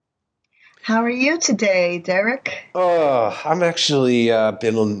How are you today, Derek? I'm actually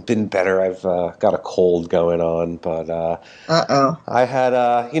been better. I've got a cold going on, but Uh-oh. I had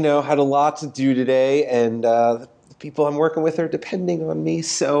had a lot to do today, and the people I'm working with are depending on me.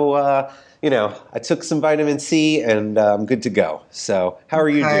 So I took some vitamin C, and I'm good to go. So how are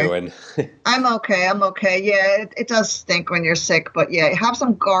you Okay. doing? I'm okay. I'm okay. Yeah, it does stink when you're sick, but yeah, have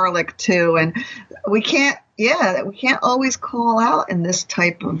some garlic too. And we can't always call out in this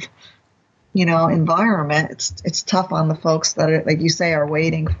type of, environment. It's tough on the folks that are, like you say, are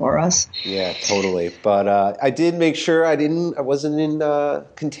waiting for us. Yeah, totally. But I did make sure I wasn't in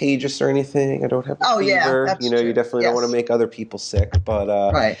contagious or anything. I don't have a Oh yeah, fever. that's You true. definitely don't want to Yes. make other people sick. But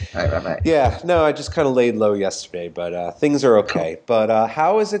Right. yeah, no, I just kind of laid low yesterday, but things are Cool. okay. But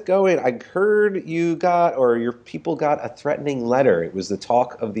how is it going? I heard you got, or your people got a threatening letter. It was the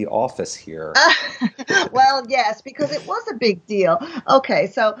talk of the office here. Well, yes, because it was a big deal. Okay,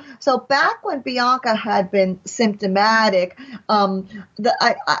 so back when Bianca had been symptomatic,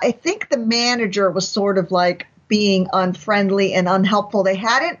 I think the manager was sort of like being unfriendly and unhelpful. They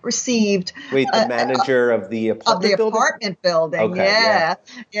hadn't received Wait, the uh, manager of the of the apartment building? apartment building. Okay, yeah.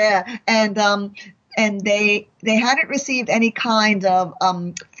 Yeah, and they hadn't received any kind of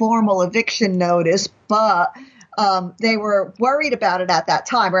formal eviction notice, but they were worried about it at that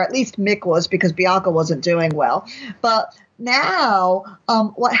time, or at least Mick was, because Bianca wasn't doing well. But now,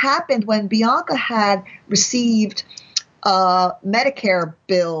 what happened when Bianca had received Medicare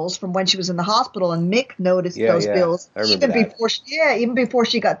bills from when she was in the hospital, and Mick noticed Yeah, those yeah. bills I remember that. even before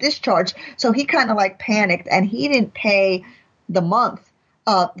she got discharged. So he kind of like panicked, and he didn't pay the month,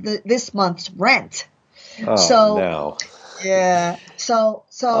 this month's rent. Oh, So no. yeah,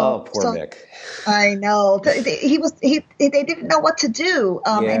 Oh, poor Mick. I know. They didn't know what to do.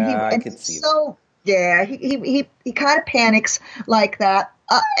 Yeah, I And could see that. so yeah, he kind of panics like that.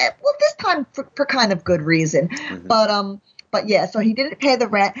 Well, this time for kind of good reason, Hmm. but yeah. So he didn't pay the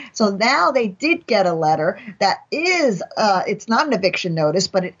rent. So now they did get a letter that is it's not an eviction notice,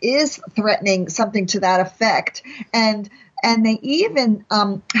 but it is threatening something to that effect. And they even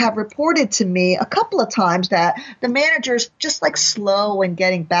have reported to me a couple of times that the manager's just like slow in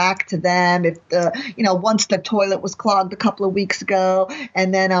getting back to them. If once the toilet was clogged a couple of weeks ago,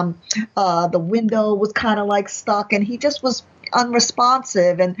 and then the window was kind of like stuck, and he just was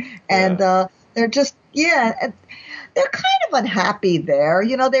unresponsive, and Yeah. they're just they're kind of unhappy there.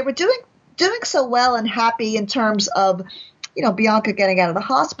 They were doing so well and happy in terms of Bianca getting out of the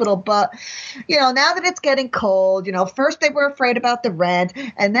hospital. But, now that it's getting cold, first they were afraid about the rent,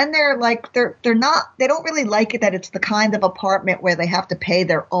 and then they're like, they don't really like it that it's the kind of apartment where they have to pay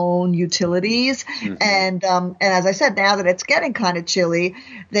their own utilities. Hmm. And as I said, now that it's getting kind of chilly,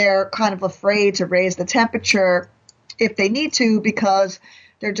 they're kind of afraid to raise the temperature if they need to, because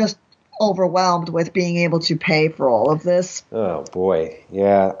they're just overwhelmed with being able to pay for all of this. Oh boy.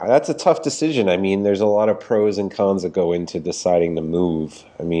 Yeah, that's a tough decision. I mean, there's a lot of pros and cons that go into deciding to move.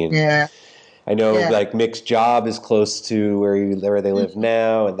 I mean, Yeah, I know yeah. like Mick's job is close to where they live Mhm,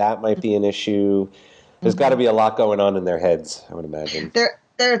 now, and that might be an issue. There's got to mhm. be a lot going on in their heads, I would imagine.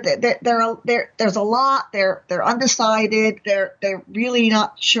 There's a lot. They're undecided. They're really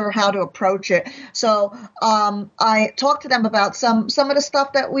not sure how to approach it. So I talked to them about some of the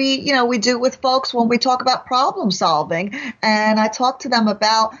stuff that we do with folks when we talk about problem solving, and I talked to them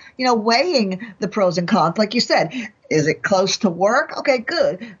about weighing the pros and cons. Like you said, is it close to work? Okay,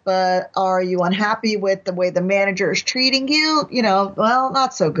 good. But are you unhappy with the way the manager is treating you? Well,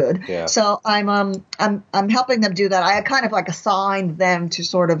 not so good. Yeah. So I'm helping them do that. I kind of like assigned them to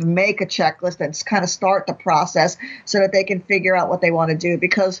sort of make a checklist and kind of start the process so that they can figure out what they want to do,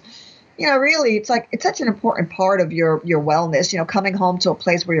 because really, it's such an important part of your wellness, coming home to a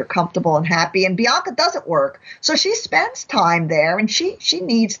place where you're comfortable and happy. And Bianca doesn't work, so she spends time there, and she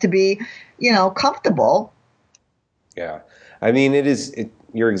needs to be, comfortable. Yeah. I mean,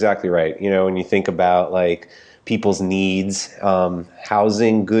 you're exactly right. When you think about like people's needs,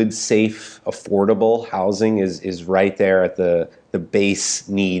 housing, good, safe, affordable housing is right there at the base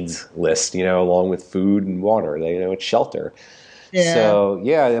needs list, along with food and water. It's shelter. Yeah, So,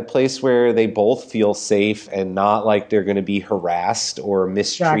 yeah, a place where they both feel safe and not like they're going to be harassed or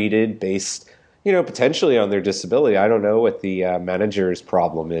exactly. mistreated based, potentially on their disability. I don't know what the manager's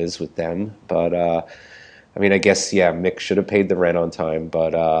problem is with them, but I mean, I guess, yeah, Mick should have paid the rent on time,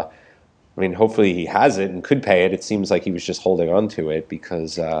 but I mean, hopefully he has it and could pay it. It seems like he was just holding on to it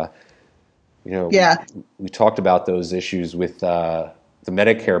because, you know, we, Yeah, we talked about those issues with the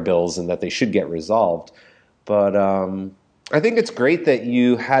Medicare bills and that they should get resolved. But I think it's great that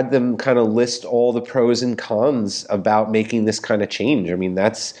you had them kind of list all the pros and cons about making this kind of change. I mean,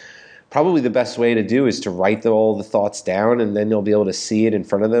 that's probably the best way to do is to write all the thoughts down, and then they'll be able to see it in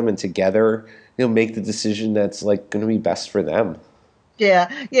front of them, and together they'll make the decision that's like going to be best for them. Yeah.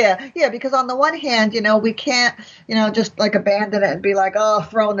 Because on the one hand, we can't, just like abandon it and be like, oh,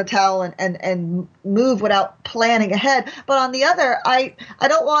 throw in the towel and move without planning ahead. But on the other, I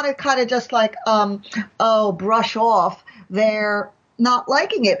don't want to kind of just like, brush off their not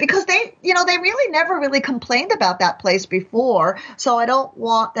liking it, because they really never really complained about that place before. So I don't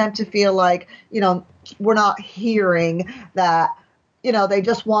want them to feel like, we're not hearing that. They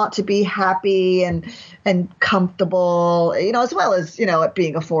just want to be happy and comfortable, as well as, it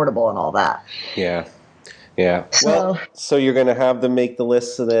being affordable and all that. Yeah. Yeah. So you're going to have them make the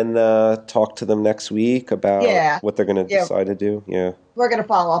list and then talk to them next week about what they're going to decide to do? Yeah. We're going to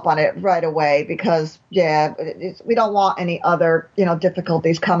follow up on it right away because, we don't want any other,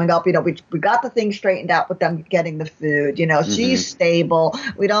 difficulties coming up. We got the thing straightened out with them getting the food. She's stable.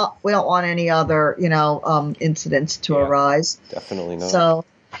 We don't want any other, incidents to arise. Definitely not.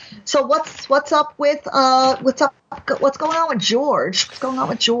 So what's up with what's going on with George? What's going on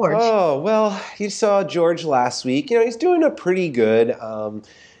with George? Oh, well, you saw George last week. He's doing a pretty good,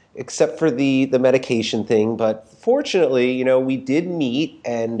 except for the medication thing. But fortunately, we did meet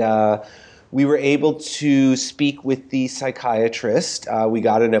and we were able to speak with the psychiatrist. We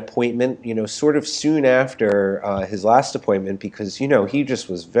got an appointment, sort of soon after his last appointment because, he just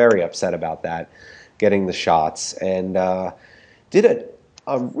was very upset about that, getting the shots, and did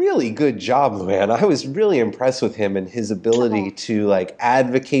a really good job, Luann. I was really impressed with him and his ability to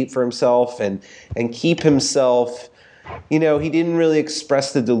advocate for himself and keep himself. He didn't really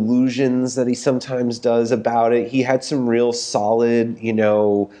express the delusions that he sometimes does about it. He had some real solid,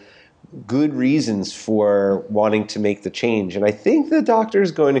 good reasons for wanting to make the change. And I think the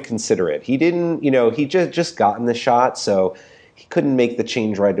doctor's going to consider it. He didn't, he just gotten the shot, so he couldn't make the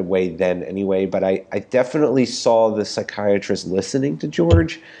change right away then anyway. But I definitely saw the psychiatrist listening to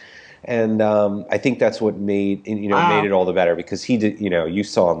George. And I think that's what made it all the better, because he did, you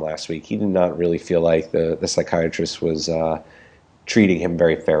saw him last week. He did not really feel like the psychiatrist was treating him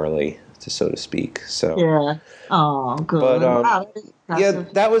very fairly, so to speak. So yeah. Oh, good.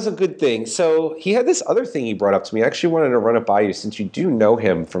 But that was a good thing. So he had this other thing he brought up to me. I actually wanted to run it by you since you do know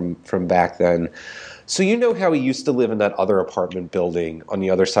him from back then. So you know how he used to live in that other apartment building on the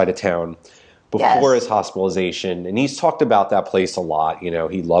other side of town before his hospitalization. And he's talked about that place a lot.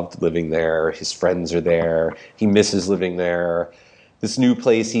 He loved living there. His friends are there. He misses living there. This new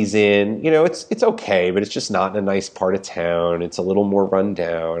place he's in, it's okay, but it's just not in a nice part of town. It's a little more run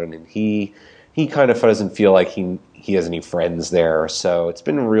down. And he kind of doesn't feel like he has any friends there. So it's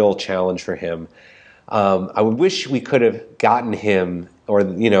been a real challenge for him. I would wish we could have gotten him, or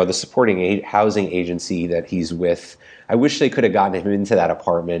the supporting housing agency that he's with, I wish they could have gotten him into that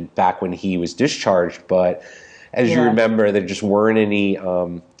apartment back when he was discharged. But as you remember, there just weren't any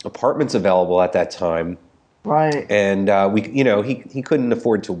apartments available at that time. Right. And he couldn't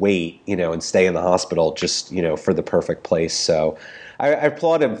afford to wait, and stay in the hospital just, for the perfect place. So I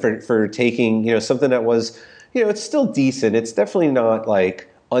applaud him for taking, something that was, it's still decent. It's definitely not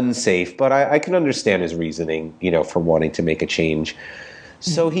unsafe, but I can understand his reasoning, for wanting to make a change.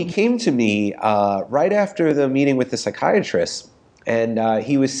 So he came to me right after the meeting with the psychiatrist, and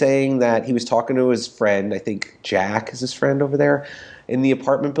he was saying that he was talking to his friend, I think Jack is his friend over there, in the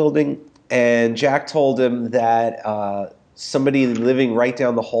apartment building, and Jack told him that somebody living right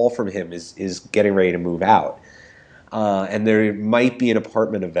down the hall from him is getting ready to move out, and there might be an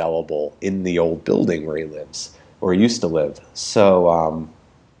apartment available in the old building where he lives, or used to live. So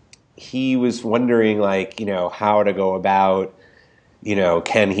he was wondering, how to go about,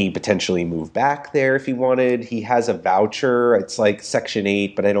 can he potentially move back there if he wanted? He has a voucher. It's like Section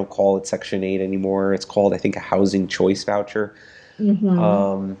 8, but I don't call it Section 8 anymore. It's called, I think, a housing choice voucher.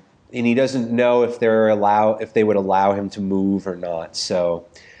 Mm-hmm. And he doesn't know if they would allow him to move or not. So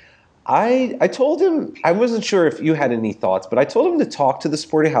I told him, I wasn't sure if you had any thoughts, but I told him to talk to the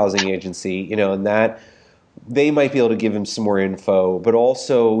supported housing agency, and that they might be able to give him some more info, but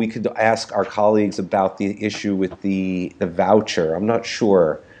also we could ask our colleagues about the issue with the voucher. I'm not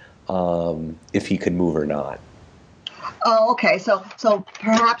sure if he could move or not. Oh, okay. So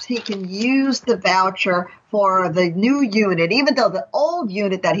perhaps he can use the voucher for the new unit, even though the old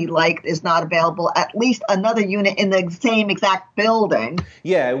unit that he liked is not available, at least another unit in the same exact building.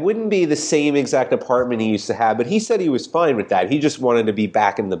 Yeah, it wouldn't be the same exact apartment he used to have, but he said he was fine with that. He just wanted to be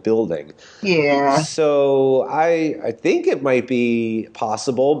back in the building. Yeah. So I think it might be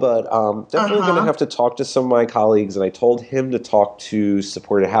possible, but definitely going to have to talk to some of my colleagues, and I told him to talk to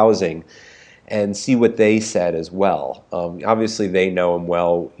supported housing. and see what they said as well. Obviously, they know him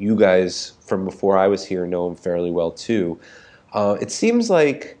well. You guys, from before I was here, know him fairly well too. It seems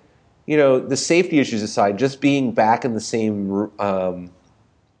like, the safety issues aside, just being back in the same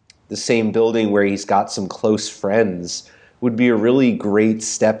building where he's got some close friends would be a really great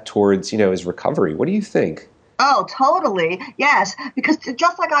step towards, his recovery. What do you think? Oh, totally. Yes. Because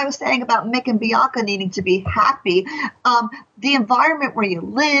just like I was saying about Mick and Bianca needing to be happy, the environment where you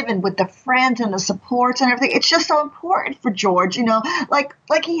live and with the friends and the supports and everything, it's just so important for George, like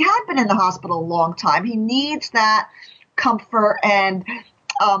he had been in the hospital a long time. He needs that comfort and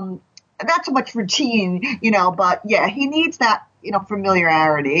not so much routine, but yeah, he needs that,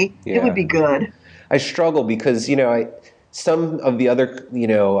 familiarity. Yeah. It would be good. I struggle because, some of the other,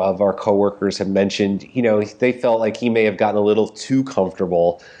 of our coworkers have mentioned, they felt like he may have gotten a little too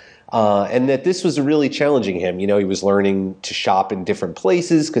comfortable, and that this was really challenging him. He was learning to shop in different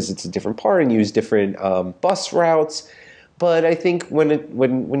places because it's a different part and use different bus routes. But I think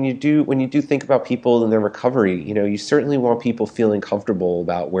when you do think about people and their recovery, you certainly want people feeling comfortable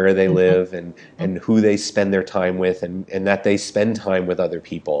about where they live and who they spend their time with and that they spend time with other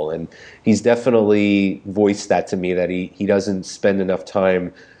people. And he's definitely voiced that to me, that he doesn't spend enough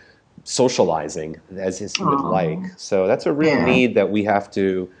time socializing as he would like. So that's a real need that we have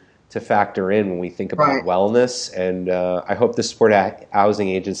to factor in when we think about wellness. And I hope the Supportive Housing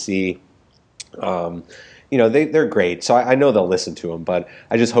Agency, they're great. So I know they'll listen to him, but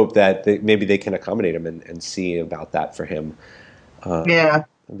I just hope that maybe they can accommodate him and see about that for him. That'd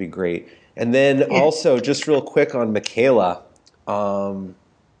be great. And then also, just real quick on Michaela,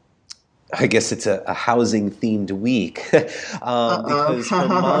 I guess it's a housing themed week because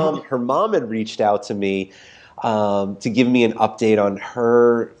her mom had reached out to me to give me an update on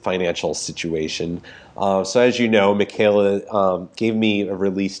her financial situation. So as you know, Michaela gave me a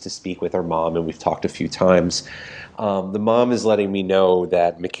release to speak with her mom, and we've talked a few times. The mom is letting me know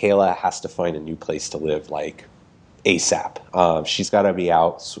that Michaela has to find a new place to live, like ASAP. She's got to be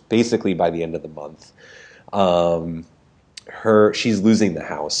out basically by the end of the month. She's losing the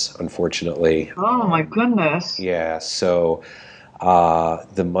house, unfortunately. Oh my goodness. Yeah, so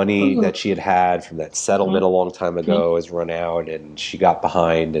the money that she had from that settlement a long time ago has run out, and she got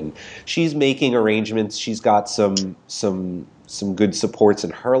behind, and she's making arrangements. She's got some good supports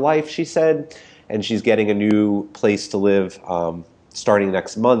in her life, she said, and she's getting a new place to live starting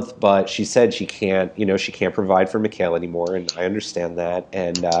next month. But she said she can't provide for Michaela anymore, and I understand that.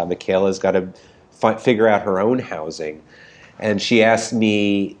 And Michaela's got to figure out her own housing. And she asked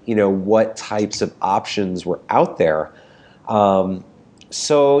me, what types of options were out there.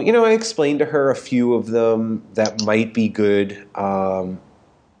 So, I explained to her a few of them that might be good.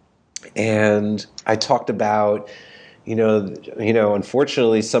 And I talked about,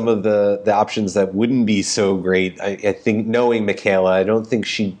 unfortunately, some of the options that wouldn't be so great. I think, knowing Michaela, I don't think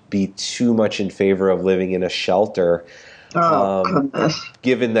she'd be too much in favor of living in a shelter. Goodness.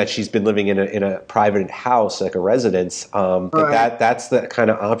 Given that she's been living in a private house, like a residence, but that's the kind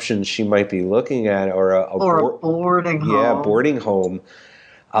of option she might be looking at, or a boarding home. Yeah, boarding home.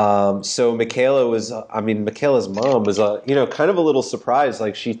 So Michaela's mom was, kind of a little surprised.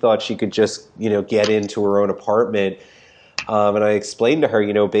 Like, she thought she could just, get into her own apartment. And I explained to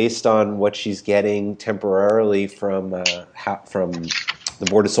her, based on what she's getting temporarily from the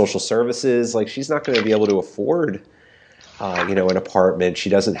Board of Social Services, like, she's not going to be able to afford an apartment. She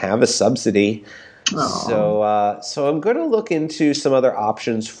doesn't have a subsidy. Aww. So I'm going to look into some other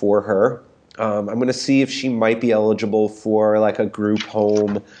options for her. I'm going to see if she might be eligible for like a group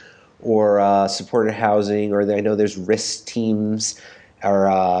home or supported housing, or I know there's risk teams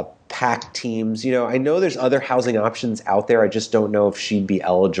or PAC teams. I know there's other housing options out there. I just don't know if she'd be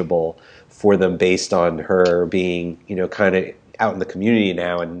eligible for them based on her being, kind of out in the community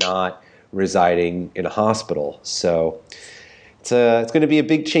now and not residing in a hospital. So it's going to be a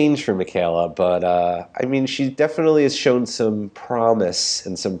big change for Michaela, but she definitely has shown some promise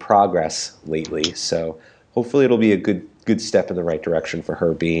and some progress lately. So hopefully it'll be a good step in the right direction for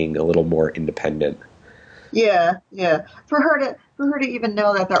her, being a little more independent. Yeah. For her to even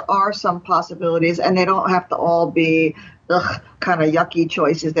know that there are some possibilities, and they don't have to all be the kind of yucky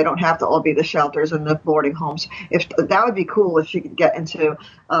choices. They don't have to all be the shelters and the boarding homes. If that would be cool if she could get into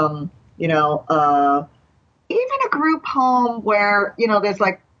even a group home where, there's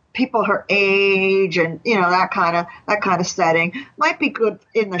like people her age and, that kind of setting might be good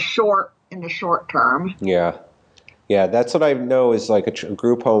in the short term. Yeah. Yeah. That's what I know is like a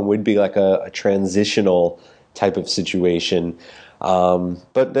group home would be like a transitional type of situation.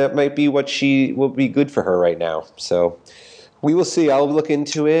 But that might be what will be good for her right now. So we will see. I'll look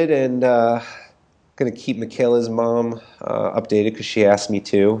into it, and going to keep Michaela's mom updated because she asked me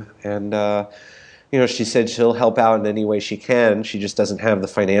to. And, she said she'll help out in any way she can. She just doesn't have the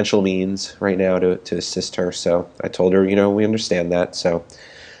financial means right now to assist her. So I told her, we understand that. So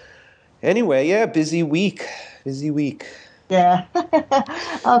anyway, yeah, busy week. Yeah.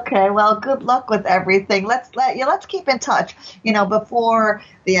 Okay. Well, good luck with everything. Let's keep in touch, before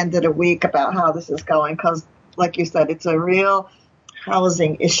the end of the week about how this is going. Because like you said, it's a real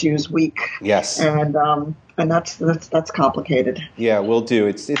housing issues week. Yes. And that's complicated. Yeah, will do.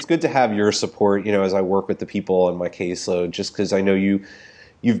 It's good to have your support, as I work with the people on my caseload, just because I know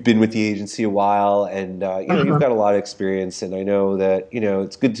you've been with the agency a while, and you've got a lot of experience, and I know that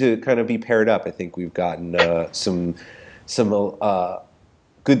it's good to kind of be paired up. I think we've gotten some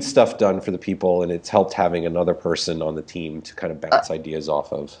good stuff done for the people, and it's helped having another person on the team to kind of bounce ideas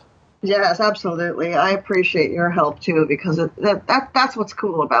off of. Yes, absolutely. I appreciate your help too, because that's what's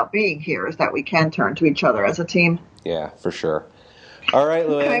cool about being here, is that we can turn to each other as a team. Yeah, for sure. All right,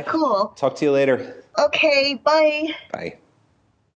 Luann. Okay, cool. Talk to you later. Okay, bye. Bye.